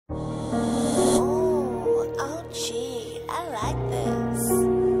OG, I like this.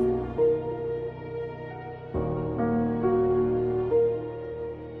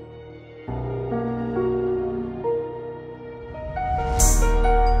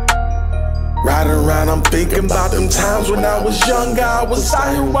 Riding around, I'm thinking about them times when I was younger. I was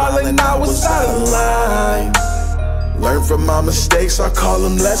out here wildin', I was out of line. Learn from my mistakes, I call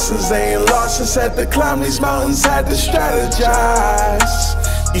them lessons. They ain't lost since had to climb these mountains, had to strategize.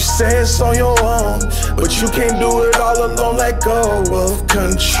 You say it's on your own, but you can't do it all alone. Let go of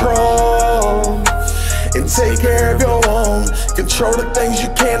control and take care of your own. Control the things you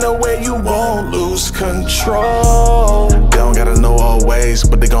can the way you won't lose control. They don't gotta know all ways,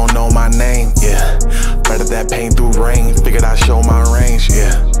 but they gon' know my name, yeah. Better that pain through rain, figured I'd show my range,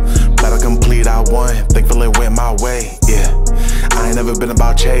 yeah. Battle complete, I won, thankful it went my way, yeah. I ain't never been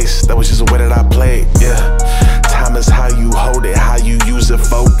about chase, that was just the way that I played, yeah. Time is how you hold it, how you use it.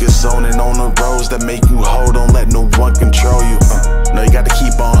 Focus on it, on the roads that make you whole. Don't let no one control you. No, you got to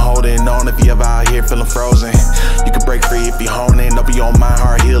keep on holding on if you ever out here feeling frozen. You can break free if you hone in. Open your mind,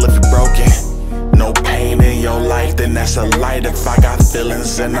 heart heal if you're broken. No pain in your life, then that's a light. If I got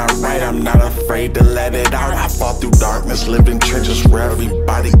feelings and I write, I'm not afraid to let it out. I fought through darkness, lived in trenches where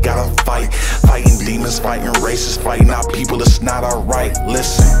everybody gotta fight. Fighting demons, fighting racists, fighting out people that's not alright.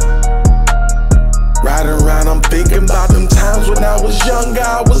 Listen. Riding around, I'm thinking about them times when I was younger.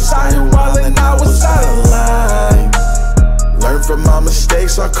 I was out here wildin', I was out of line. Learn from my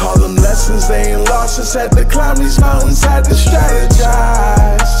mistakes, I call them lessons. They ain't lost since had to climb these mountains, had to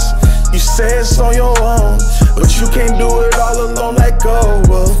strategize. You say it's on your own, but you can't do it all alone. Let go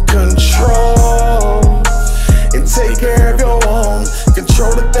of control and take care of your own.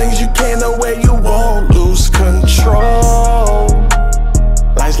 Control the things you can the way you won't lose control.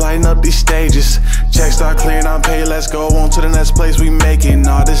 Lights lighting up these stages, checks start clearing, I'm paid, let's go on to the next place. We making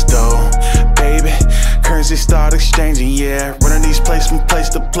all this dough, baby. Currency start exchanging, yeah. Running these places from place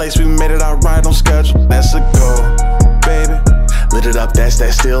to place, we made it alright on schedule, that's a go, baby. Lit it up, that's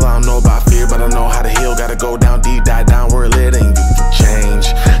that still. I don't know about fear, but I know how to heal. Gotta go down deep, die down where it lit, and you can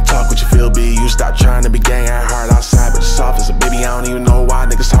change. Talk what you feel, be you. Stop trying to be gang, act hard outside, but it's soft as a baby. I don't even know why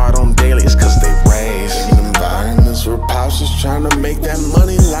niggas hard on daily. It's cause they raised in environments where pops was trying to make that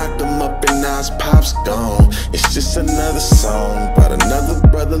money, locked them up, and now his pop's gone. It's just another song, but another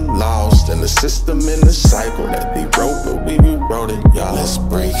brother lost in the system, in the cycle that they wrote, but we rewrote it, y'all. Let's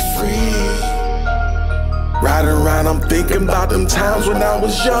break free. Riding around, I'm thinking about them times when I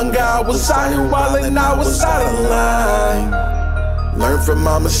was younger. I was out here wildin', I was out of line. Learn from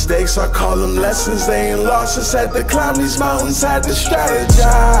my mistakes, I call them lessons. They ain't lost since had to climb these mountains, had to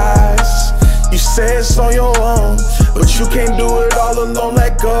strategize. You say it's on your own, but you can't do it all alone.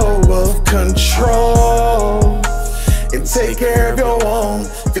 Let go of control and take care of your own.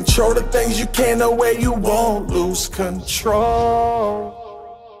 Control the things you can the way you won't lose control.